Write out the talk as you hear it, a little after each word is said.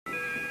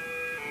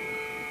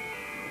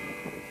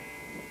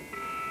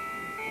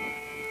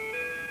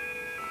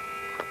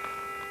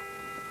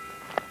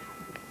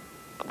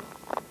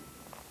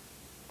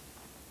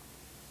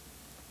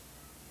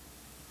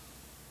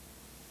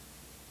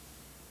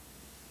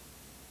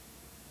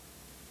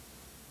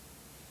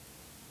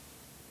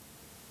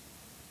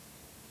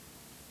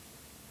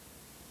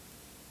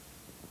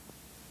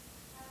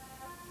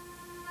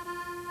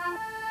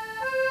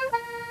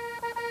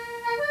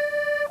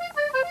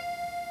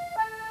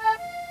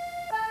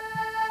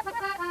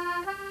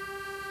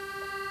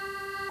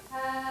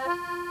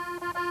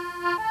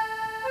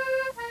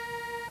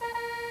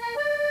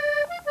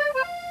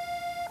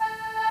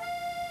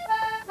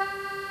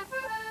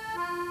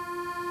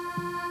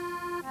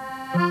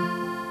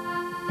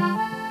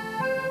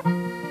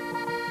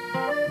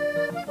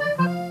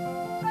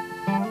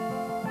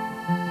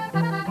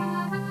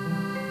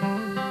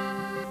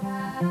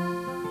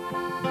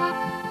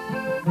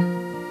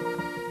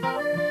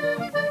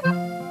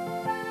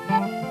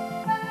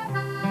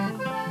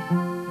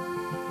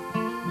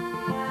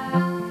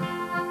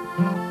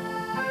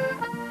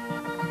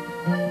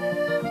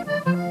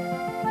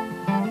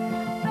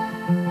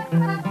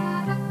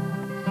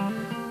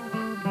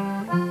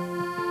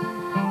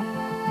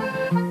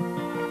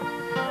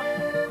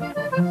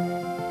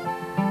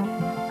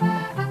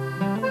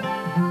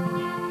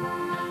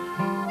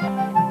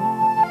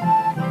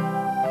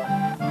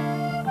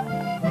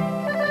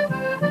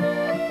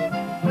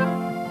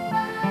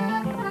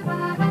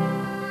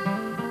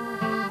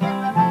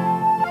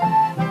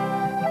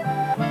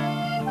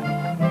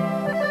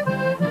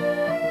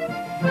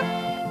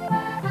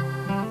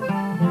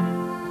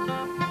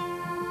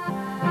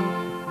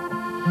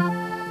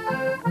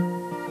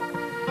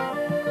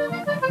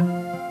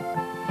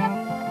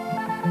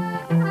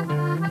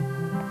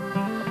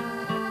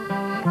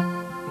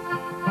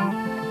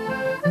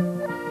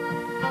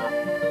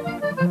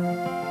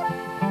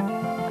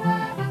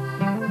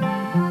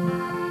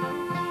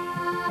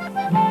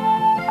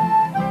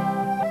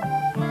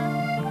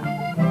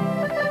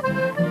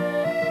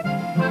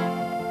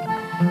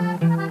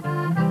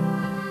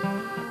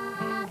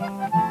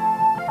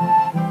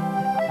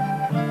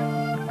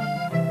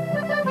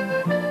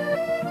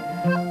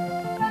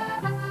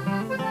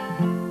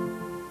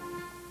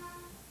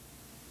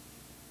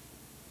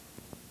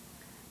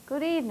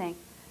Good evening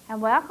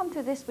and welcome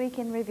to this week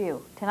in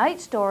review.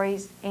 Tonight's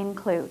stories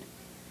include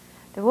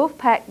the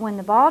Wolfpack win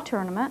the ball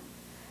tournament,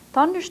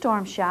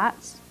 thunderstorm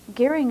shots,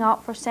 gearing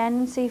up for Sand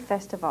and Sea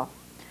Festival.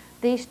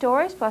 These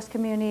stories plus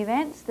community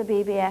events, the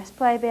BBS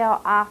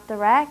Playbill, Off the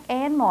Rack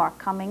and more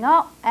coming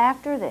up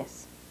after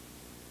this.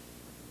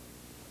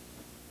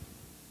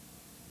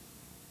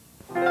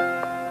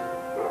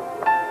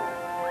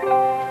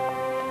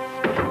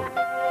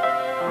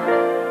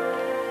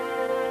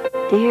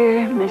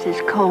 Dear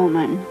Mrs.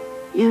 Coleman,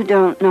 you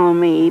don't know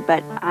me,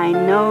 but I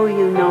know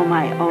you know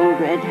my old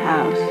red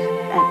house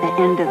at the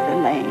end of the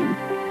lane.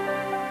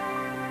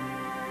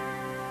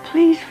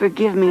 Please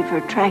forgive me for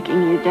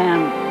tracking you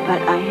down,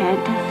 but I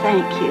had to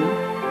thank you.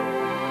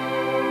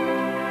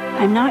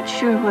 I'm not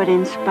sure what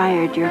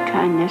inspired your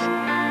kindness.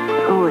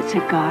 Oh, it's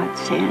a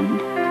godsend.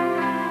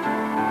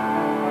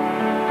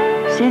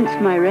 Since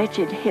my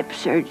wretched hip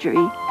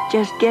surgery,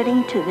 just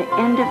getting to the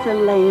end of the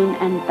lane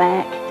and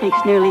back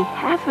takes nearly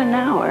half an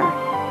hour,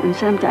 and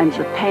sometimes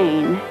the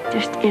pain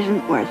just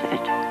isn't worth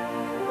it.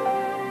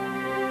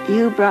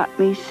 You brought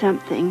me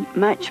something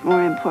much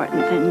more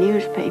important than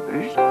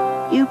newspapers.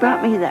 You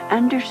brought me the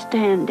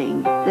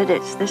understanding that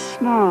it's the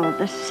small,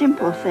 the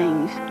simple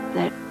things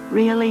that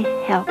really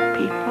help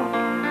people.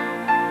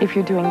 If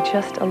you're doing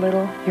just a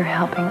little, you're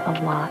helping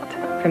a lot.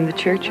 From the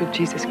Church of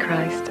Jesus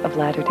Christ of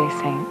Latter-day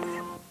Saints.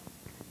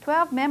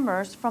 12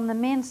 members from the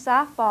Men's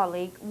Softball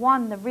League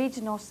won the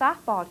regional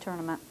softball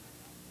tournament.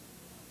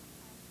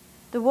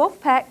 The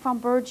Wolfpack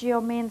from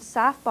Burgeo Men's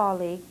Softball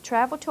League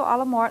traveled to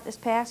Alamort this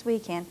past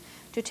weekend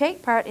to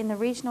take part in the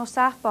regional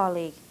softball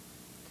league.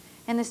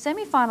 In the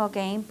semifinal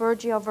game,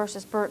 Burgeo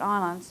versus Burt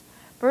Islands,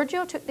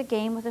 Burgeo took the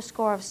game with a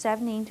score of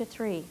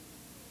 17-3.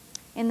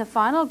 In the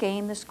final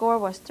game, the score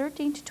was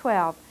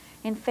 13-12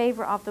 in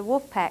favor of the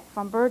Wolfpack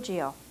from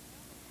Burgeo.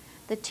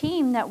 The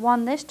team that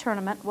won this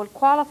tournament will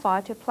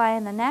qualify to play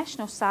in the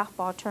National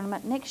Softball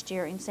Tournament next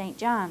year in St.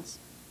 John's.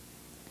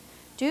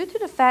 Due to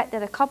the fact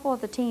that a couple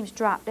of the teams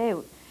dropped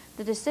out,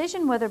 the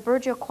decision whether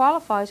Burgeo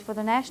qualifies for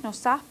the National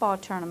Softball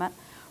Tournament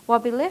will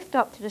be left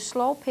up to the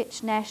Slow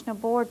Pitch National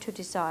Board to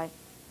decide.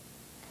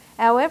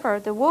 However,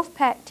 the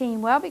Wolfpack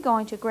team will be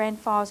going to Grand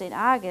Falls in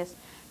August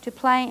to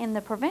play in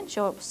the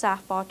Provincial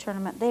Softball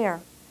Tournament there.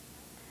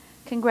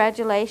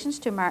 Congratulations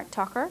to Mark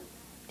Tucker,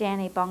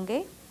 Danny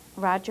Bungay,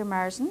 Roger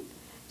Marsden,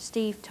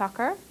 Steve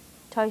Tucker,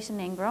 Tyson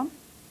Ingram,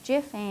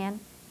 Jeff Ann,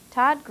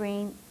 Todd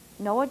Green,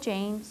 Noah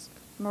James,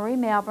 Marie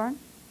Melbourne,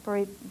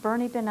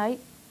 Bernie Benight,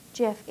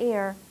 Jeff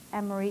Eyre,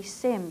 and Marie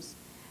Sims,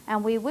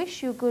 and we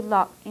wish you good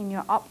luck in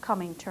your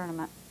upcoming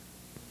tournament.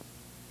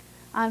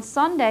 On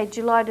Sunday,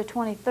 July the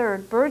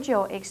 23rd,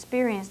 Burgeo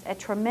experienced a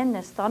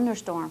tremendous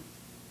thunderstorm.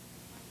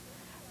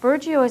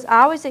 Burgeo has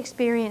always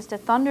experienced a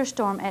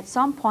thunderstorm at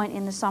some point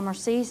in the summer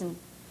season,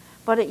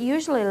 but it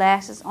usually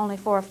lasts only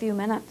for a few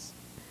minutes.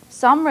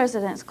 Some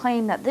residents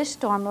claim that this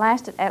storm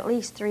lasted at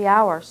least 3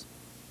 hours.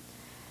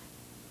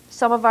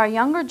 Some of our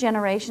younger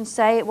generations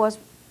say it was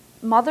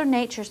Mother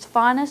Nature's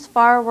finest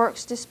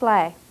fireworks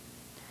display.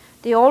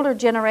 The older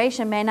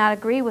generation may not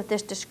agree with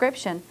this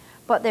description,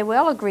 but they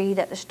will agree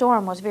that the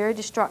storm was very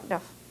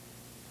destructive.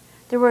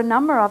 There were a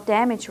number of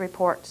damage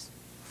reports.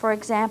 For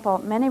example,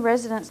 many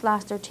residents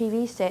lost their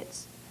TV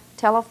sets,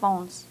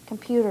 telephones,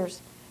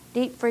 computers,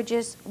 deep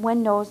fridges,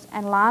 windows,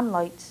 and lawn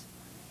lights.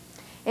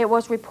 It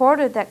was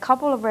reported that a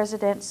couple of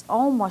residents'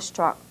 home was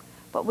struck,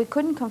 but we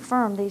couldn't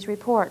confirm these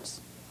reports.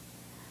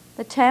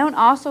 The town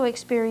also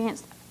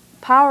experienced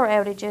power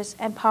outages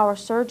and power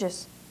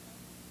surges.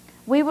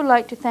 We would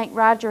like to thank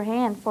Roger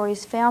Hand for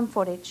his film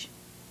footage.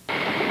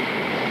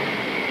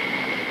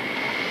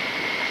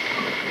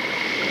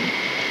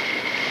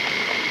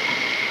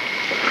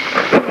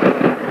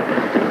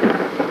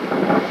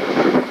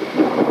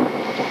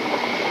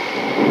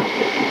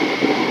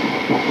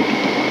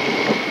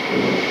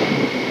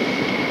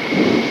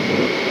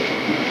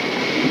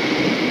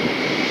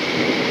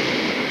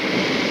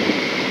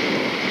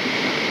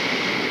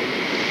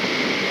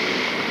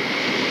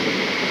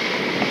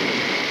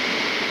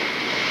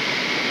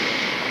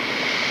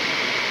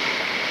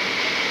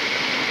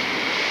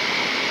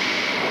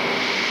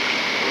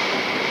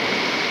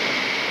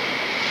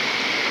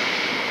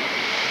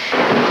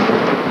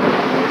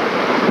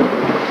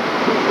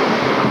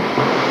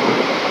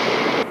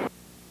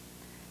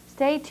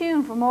 Stay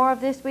tuned for more of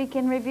This Week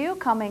in Review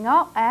coming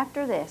up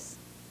after this.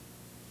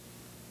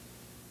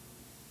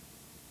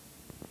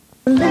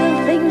 The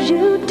little things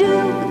you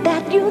do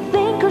that you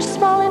think are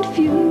small and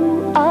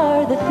few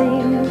are the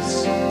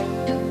things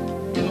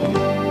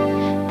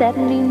that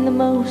mean the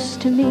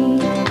most to me.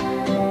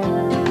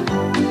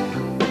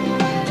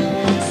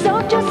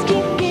 So just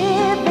keep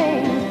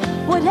giving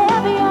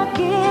whatever you're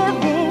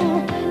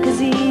giving,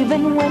 'cause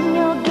even when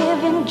you're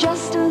giving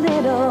just a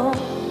little,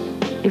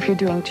 If you're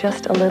doing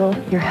just a little,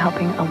 you're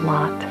helping a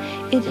lot.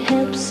 it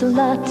helps a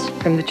lot.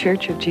 From the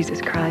Church of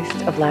Jesus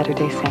Christ of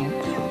Latter-day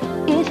Saints.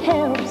 It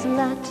helps a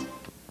lot.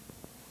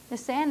 The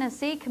Sand and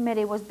Sea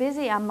Committee was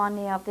busy on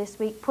Monday of this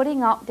week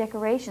putting up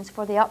decorations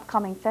for the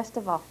upcoming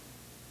festival.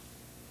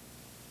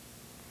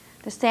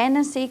 The Sand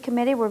and Sea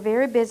Committee were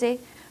very busy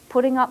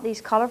putting up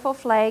these colorful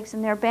flags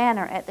and their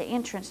banner at the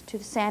entrance to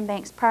the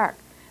Sandbanks Park,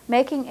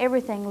 making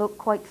everything look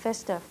quite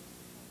festive.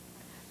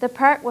 The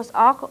park was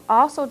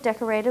also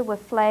decorated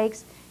with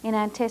flags in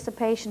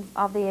anticipation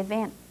of the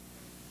event.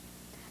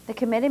 The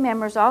committee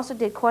members also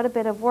did quite a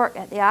bit of work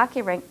at the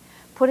hockey rink,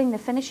 putting the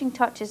finishing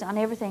touches on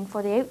everything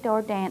for the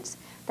outdoor dance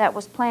that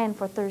was planned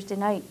for Thursday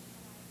night.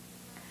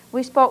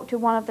 We spoke to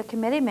one of the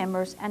committee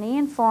members, and he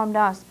informed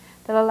us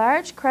that a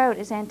large crowd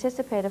is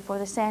anticipated for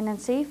the Sand and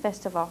Sea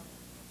Festival.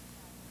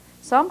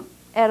 Some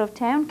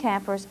out-of-town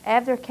campers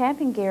have their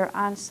camping gear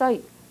on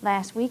site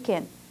last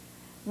weekend,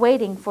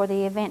 waiting for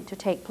the event to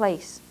take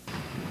place.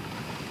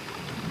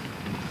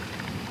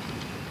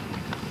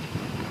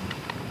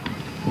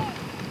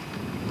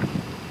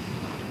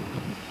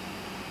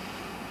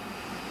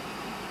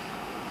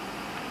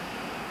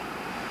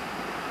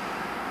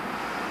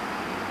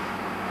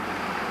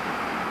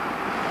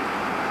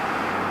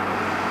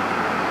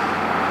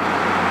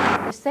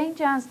 St.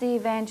 John's the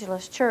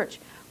Evangelist Church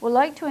would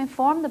like to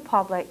inform the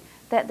public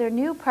that their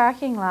new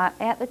parking lot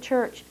at the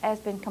church has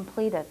been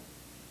completed.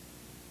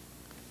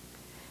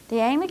 The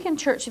Anglican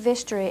Church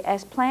Vestry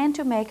has planned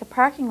to make a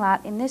parking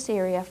lot in this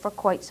area for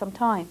quite some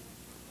time.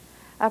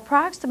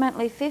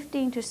 Approximately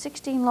 15 to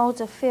 16 loads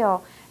of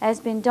fill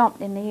has been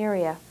dumped in the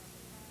area.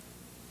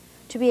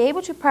 To be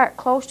able to park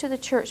close to the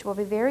church will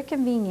be very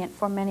convenient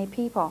for many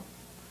people.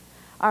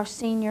 Our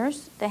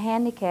seniors, the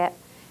handicapped,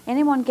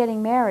 anyone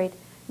getting married,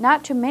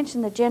 not to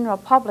mention the general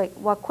public,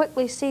 will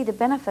quickly see the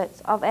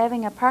benefits of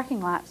having a parking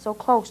lot so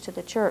close to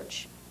the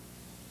church.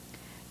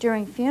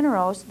 During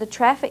funerals, the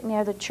traffic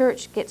near the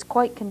church gets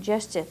quite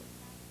congested.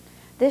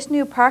 This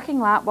new parking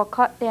lot will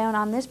cut down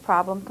on this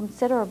problem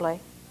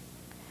considerably.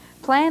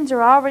 Plans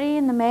are already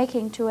in the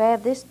making to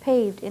have this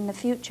paved in the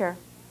future.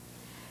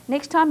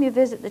 Next time you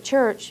visit the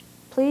church,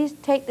 please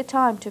take the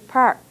time to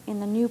park in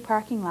the new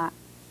parking lot.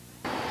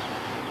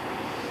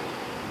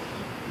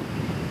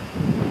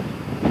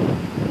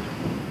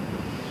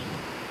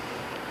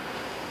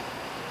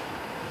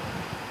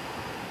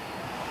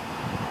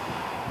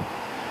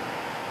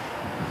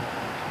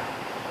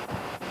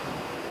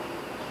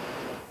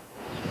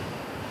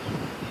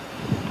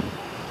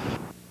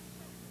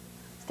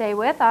 Stay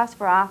with us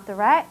for Off the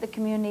Rack, the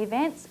community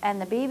events,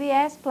 and the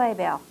BBS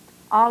Playbill,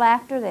 all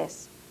after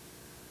this.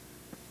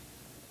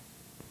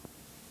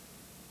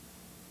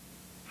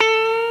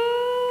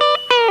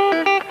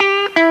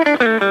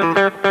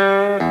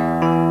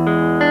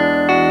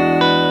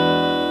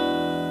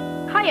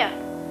 Hiya,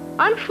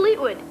 I'm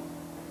Fleetwood,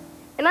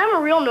 and I'm a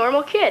real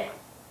normal kid.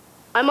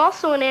 I'm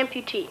also an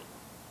amputee,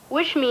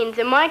 which means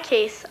in my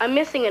case, I'm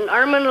missing an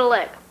arm and a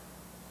leg.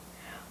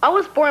 I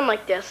was born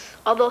like this,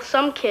 although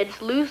some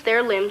kids lose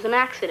their limbs in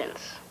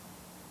accidents.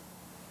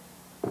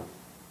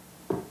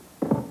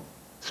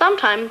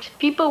 Sometimes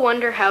people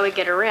wonder how I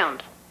get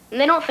around, and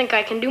they don't think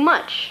I can do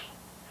much.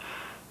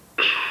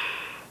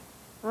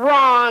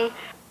 Wrong.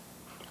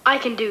 I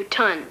can do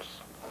tons.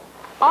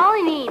 All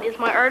I need is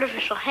my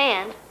artificial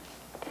hand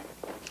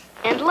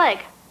and leg.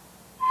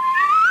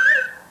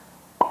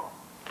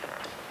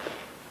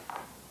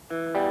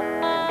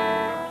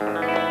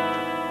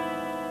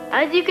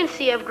 As you can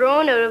see, I've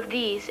grown out of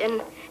these,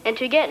 and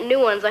to get new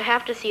ones, I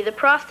have to see the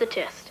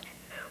prosthetist.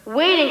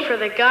 Waiting for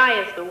the guy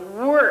is the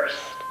worst.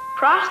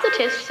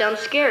 Prosthetists sound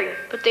scary,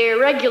 but they are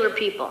regular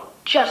people,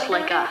 just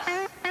like us.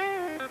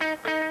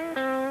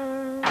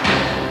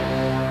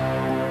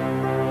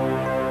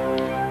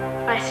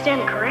 I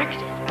stand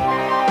corrected.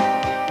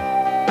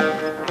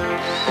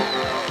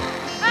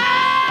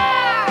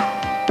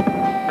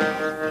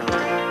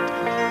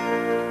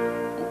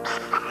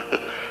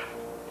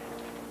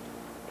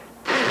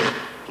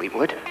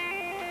 Fleetwood?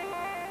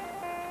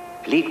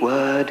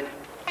 Fleetwood?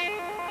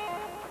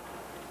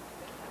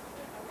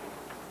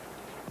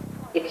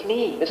 It's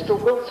me,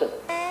 Mr. Wilson.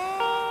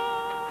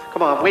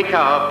 Come on, wake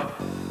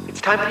up.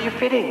 It's time for your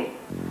fitting.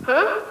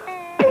 Huh?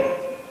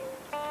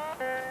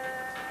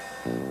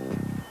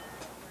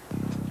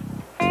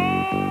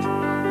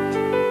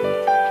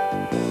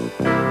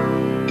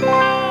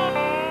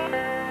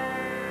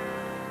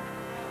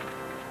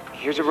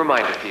 Here's a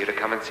reminder for you to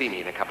come and see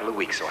me in a couple of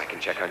weeks so I can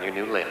check on your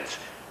new limbs.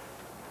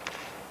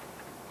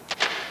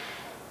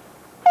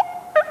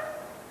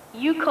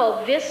 You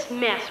call this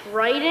mess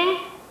writing?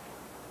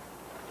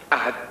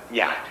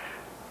 Yeah.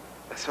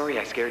 Sorry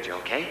I scared you,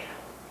 okay?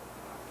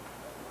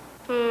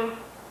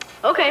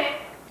 Okay.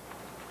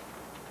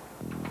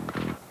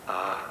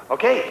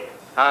 Okay.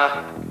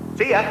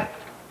 See ya.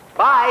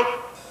 Bye.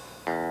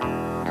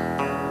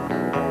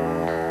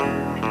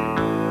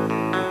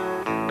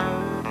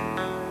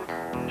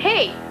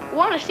 Hey,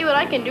 want to see what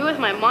I can do with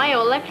my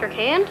myoelectric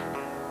hand?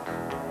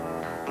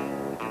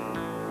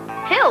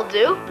 He'll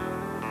do.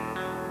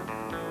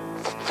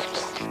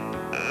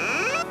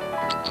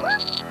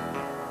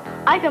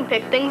 I can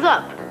pick things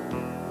up.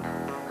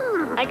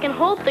 I can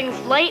hold things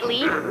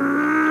lightly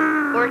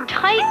or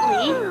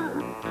tightly.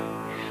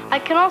 I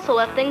can also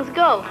let things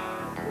go.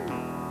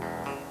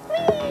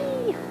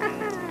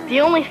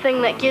 The only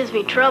thing that gives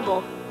me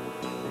trouble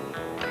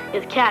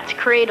is Cat's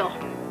Cradle.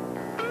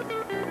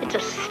 It's a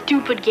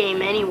stupid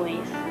game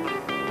anyways.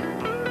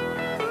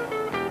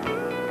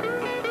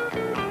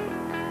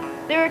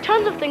 There are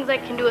tons of things I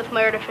can do with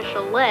my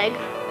artificial leg,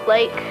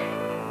 like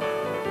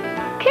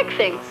kick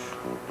things.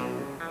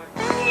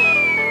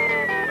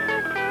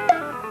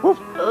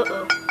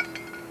 Uh-oh.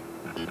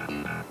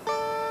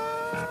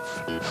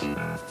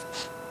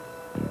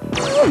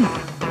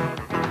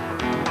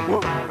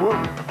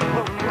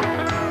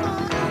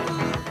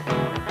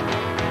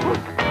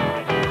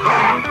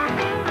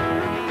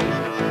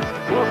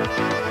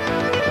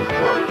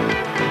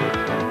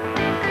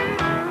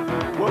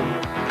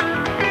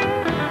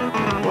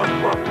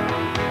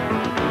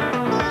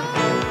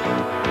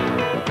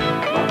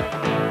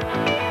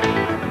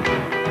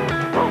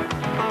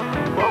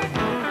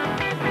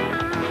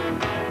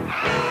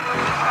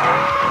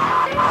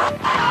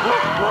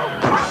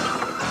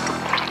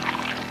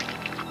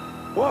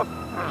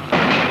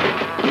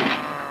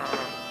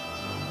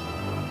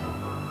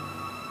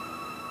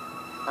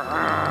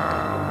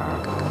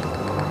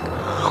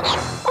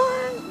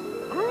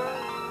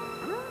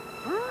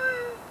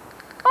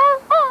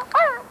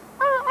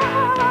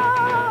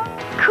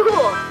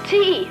 Cool,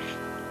 teeth.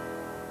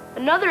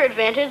 Another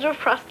advantage of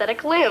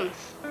prosthetic limbs.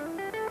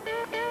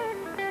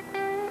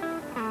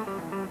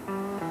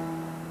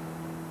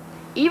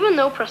 Even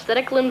though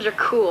prosthetic limbs are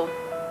cool,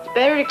 it's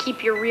better to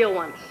keep your real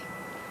ones.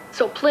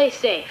 So play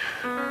safe.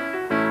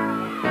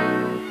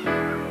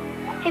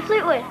 Hey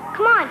Fleetwood,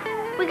 come on,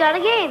 we got a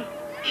game.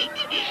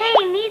 Hey,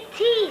 need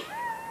teeth.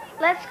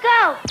 Let's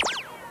go.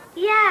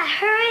 Yeah,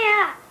 hurry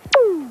up.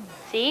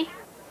 See?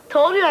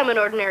 Told you I'm an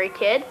ordinary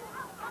kid.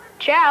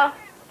 Ciao.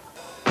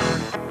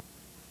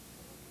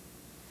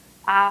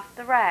 Off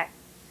the rack.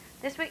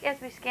 This week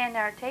as we scanned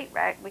our tape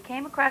rack, we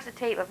came across a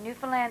tape of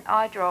Newfoundland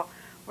Hydro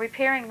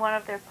repairing one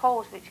of their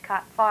poles which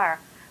caught fire,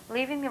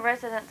 leaving the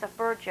residents of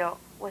Burgeo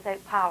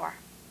without power.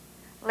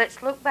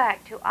 Let's look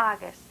back to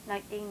August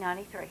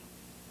 1993.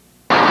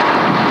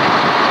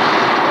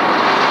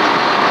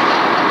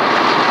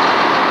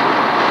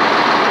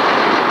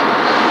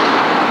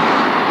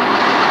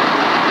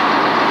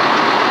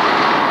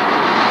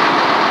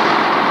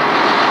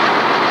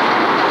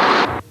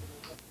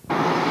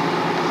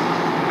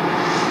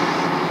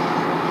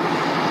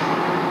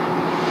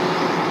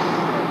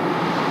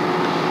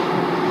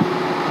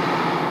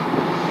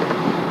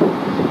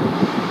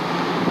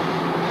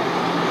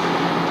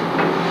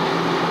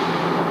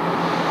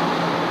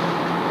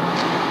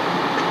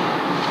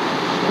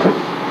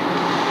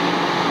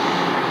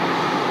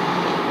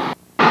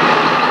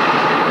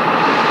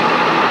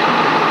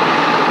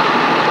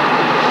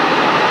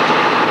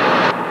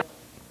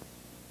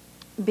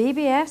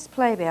 BBS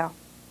Playbill.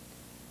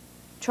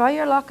 Try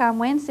your luck on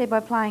Wednesday by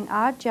playing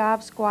Odd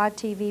Job Squad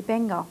TV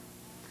Bingo.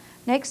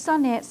 Next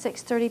Sunday at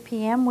 6:30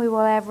 p.m. we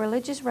will have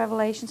religious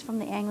revelations from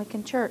the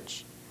Anglican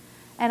Church.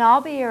 And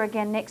I'll be here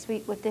again next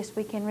week with This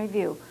Week in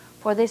Review.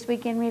 For This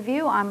Week in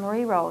Review, I'm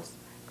Marie Rose.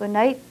 Good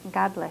night and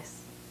God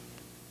bless.